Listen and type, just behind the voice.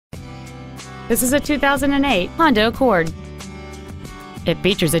This is a 2008 Honda Accord. It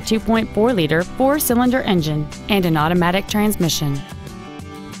features a 2.4-liter four-cylinder engine and an automatic transmission.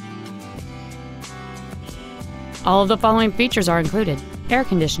 All of the following features are included: air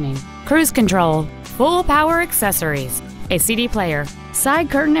conditioning, cruise control, full power accessories, a CD player, side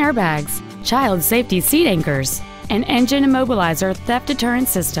curtain airbags, child safety seat anchors, an engine immobilizer theft deterrent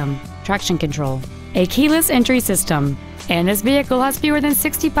system, traction control, a keyless entry system, and this vehicle has fewer than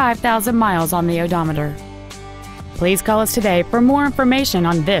 65,000 miles on the odometer. Please call us today for more information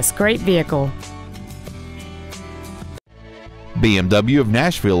on this great vehicle. BMW of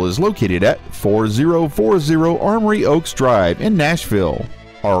Nashville is located at 4040 Armory Oaks Drive in Nashville.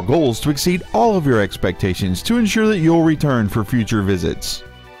 Our goal is to exceed all of your expectations to ensure that you'll return for future visits.